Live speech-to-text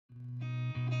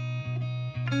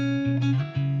Hello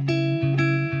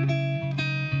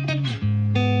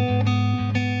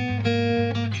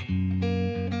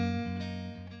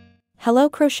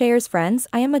crocheters friends,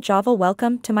 I am Waffle.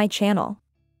 Welcome to my channel.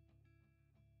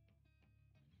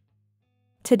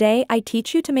 Today I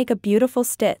teach you to make a beautiful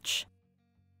stitch.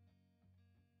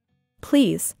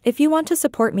 Please, if you want to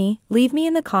support me, leave me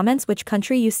in the comments which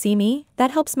country you see me,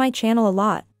 that helps my channel a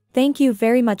lot. Thank you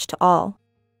very much to all.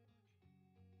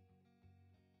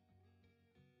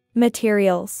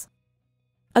 Materials: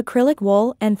 acrylic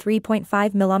wool and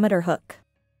 3.5mm hook.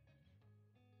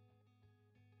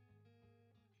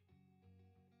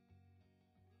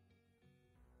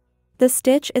 The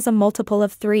stitch is a multiple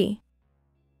of 3.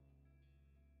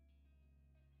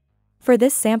 For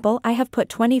this sample I have put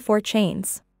 24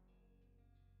 chains.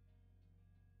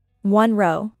 1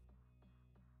 row.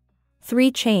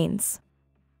 3 chains.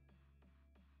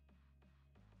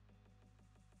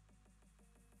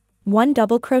 1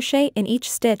 double crochet in each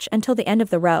stitch until the end of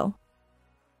the row.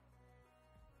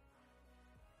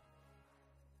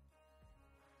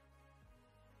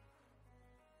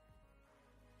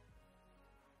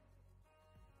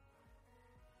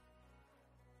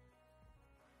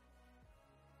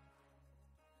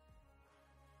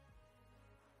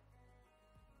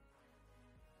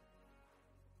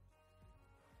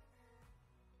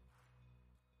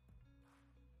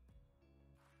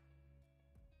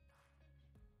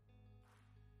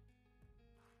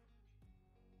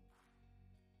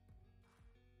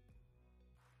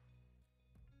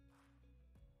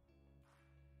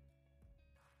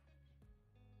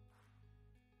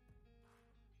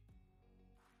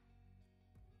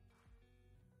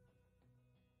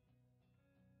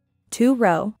 Two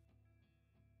row.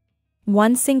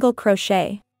 1 single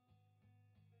crochet.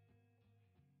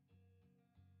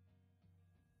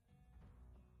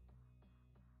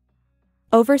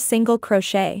 Over single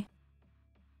crochet.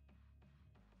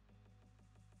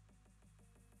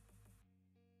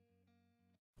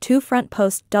 2 front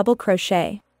post double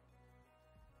crochet.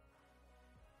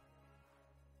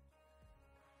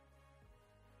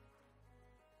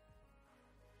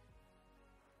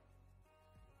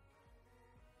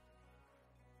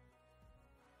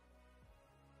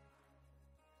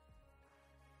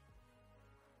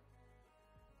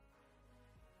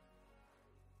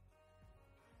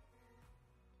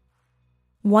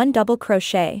 One double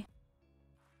crochet.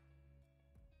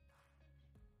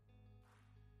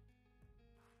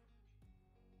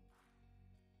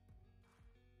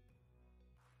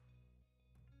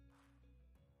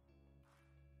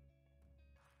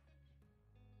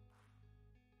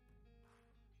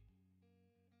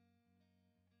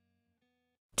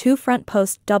 Two front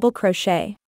post double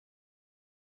crochet.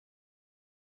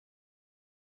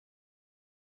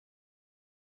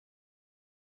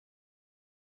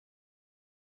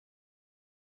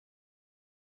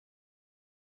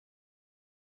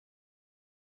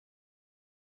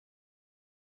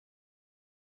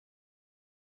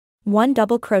 One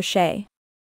double crochet.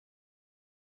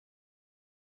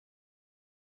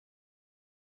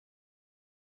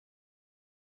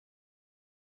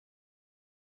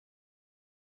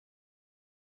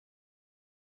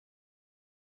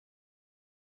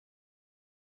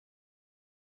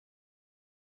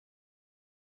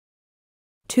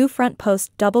 Two front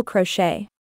post double crochet.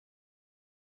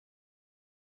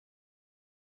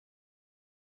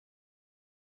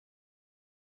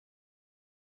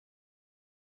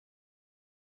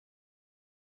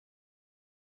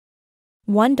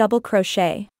 One double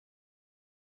crochet.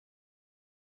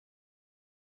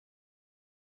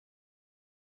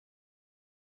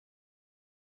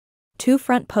 Two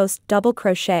front post double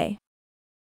crochet.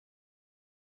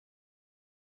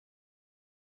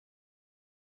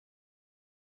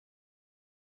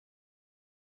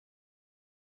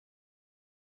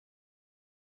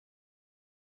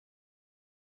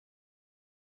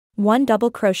 One double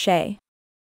crochet.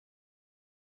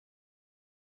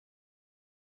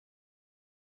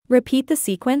 Repeat the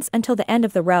sequence until the end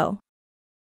of the row.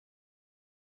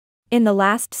 In the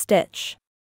last stitch,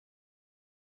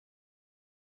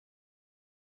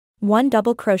 one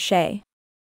double crochet.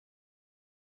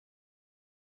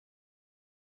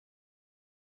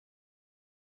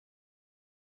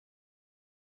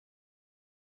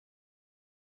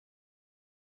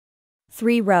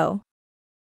 Three row.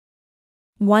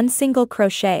 One single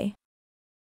crochet.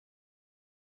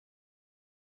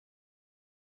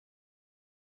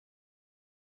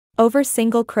 Over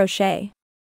single crochet.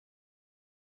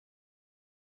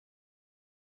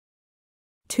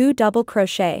 Two double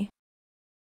crochet.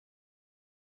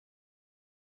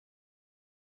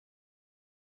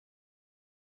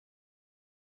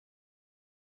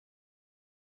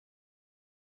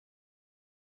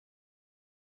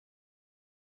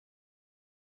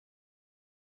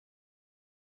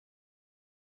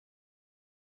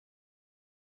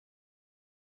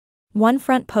 1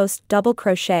 front post double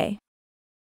crochet,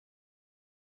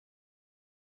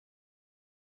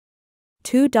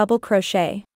 2 double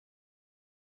crochet,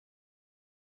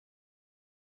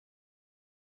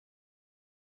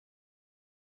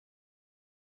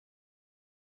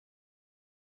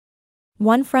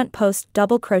 1 front post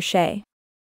double crochet,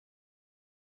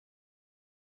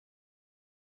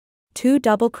 2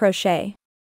 double crochet,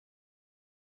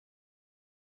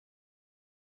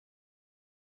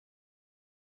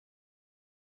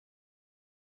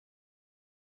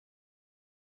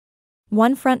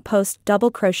 1 front post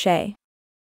double crochet,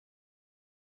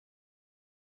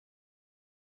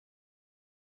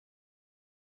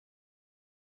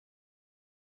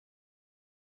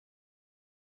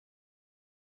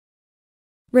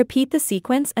 repeat the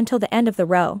sequence until the end of the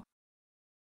row.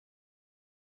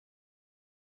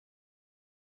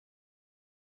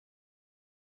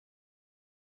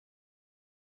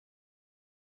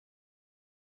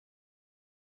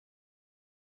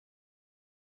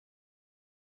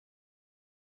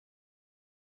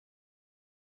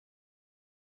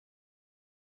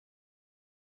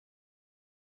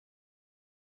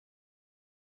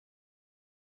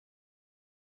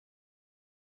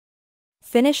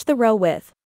 Finish the row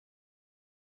with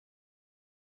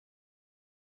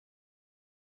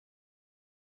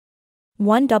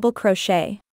 1 double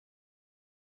crochet,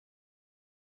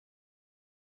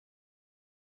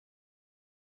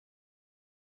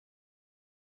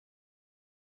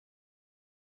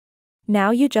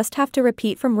 now you just have to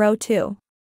repeat from row 2.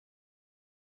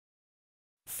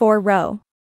 4 row,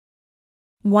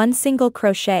 1 single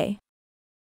crochet,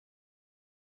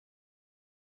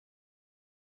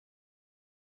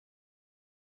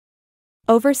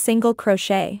 over single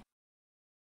crochet,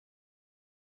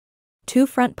 2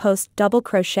 front post double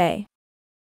crochet,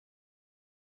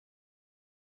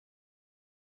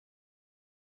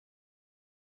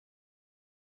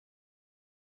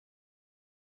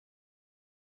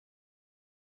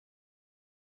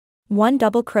 one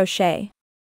double crochet,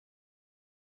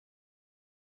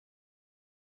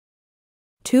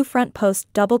 2 front post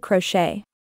double crochet,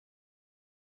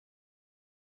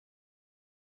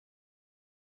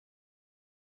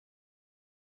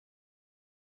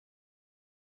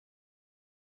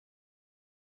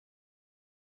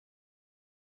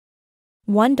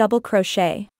 one double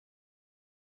crochet,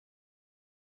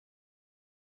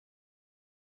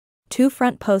 2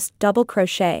 front post double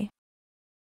crochet,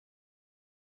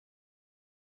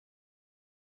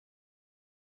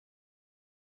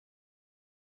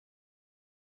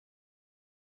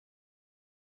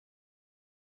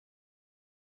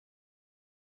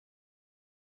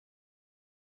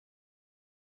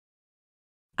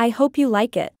 I hope you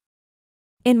like it.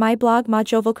 In my blog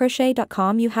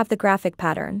mojovelcrochet.com you have the graphic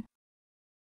pattern.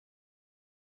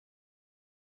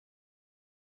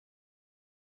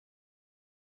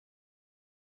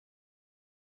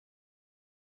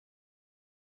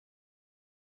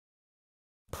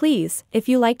 Please, if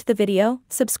you liked the video,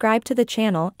 subscribe to the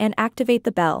channel and activate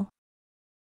the bell.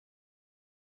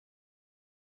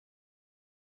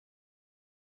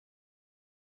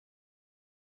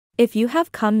 If you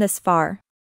have come this far,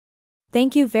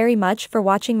 thank you very much for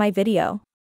watching my video.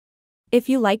 If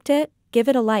you liked it, give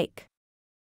it a like.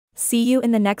 See you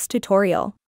in the next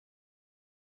tutorial.